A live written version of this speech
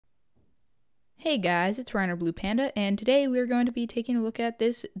Hey guys, it's Reiner Blue Panda, and today we're going to be taking a look at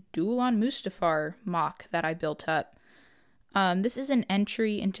this Duel on Mustafar MOC that I built up. This is an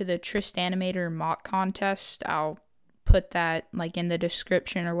entry into the Tristanimator MOC contest. I'll put that in the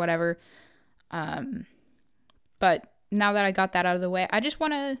description or whatever. But now that I got that out of the way, I just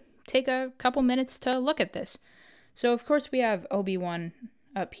want to take a couple minutes to look at this. So of course we have Obi-Wan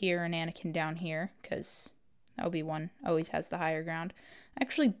up here and Anakin down here, because Obi-Wan always has the higher ground. I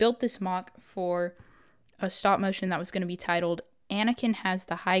actually built this MOC for a stop motion that was going to be titled Anakin Has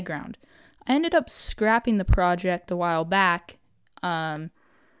the High Ground. I ended up scrapping the project a while back, and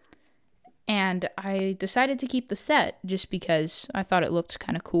I decided to keep the set just because I thought it looked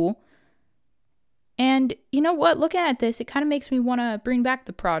kind of cool. And you know what? Looking at this, it kind of makes me want to bring back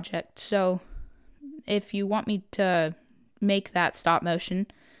the project. So if you want me to make that stop motion,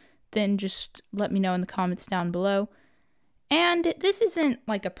 then just let me know in the comments down below. And this isn't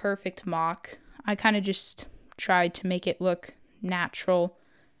like a perfect MOC. I kind of just tried to make it look natural,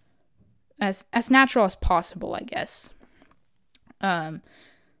 as natural as possible, I guess.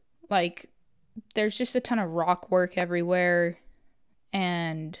 There's just a ton of rock work everywhere,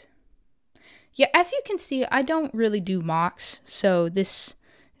 and yeah, as you can see, I don't really do MOCs, so this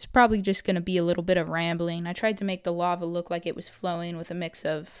is probably just going to be a little bit of rambling. I tried to make the lava look like it was flowing with a mix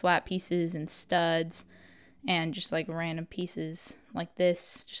of flat pieces and studs, and just like random pieces like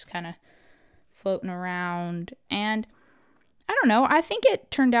this, just kind of floating around. And I don't know, I think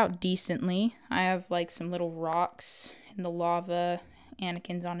it turned out decently. I have like some little rocks in the lava.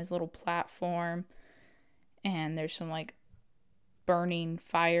 Anakin's on his little platform, and there's some like burning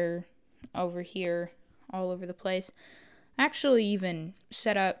fire over here all over the place. I actually even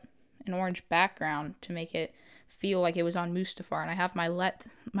set up an orange background to make it feel like it was on Mustafar, and I have my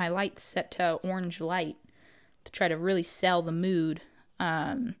lights set to orange light to try to really sell the mood.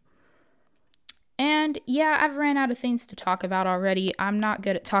 And yeah, I've ran out of things to talk about already. I'm not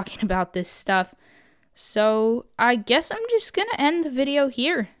good at talking about this stuff, so I guess I'm just gonna end the video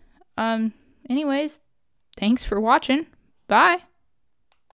here. Anyways, thanks for watching. Bye.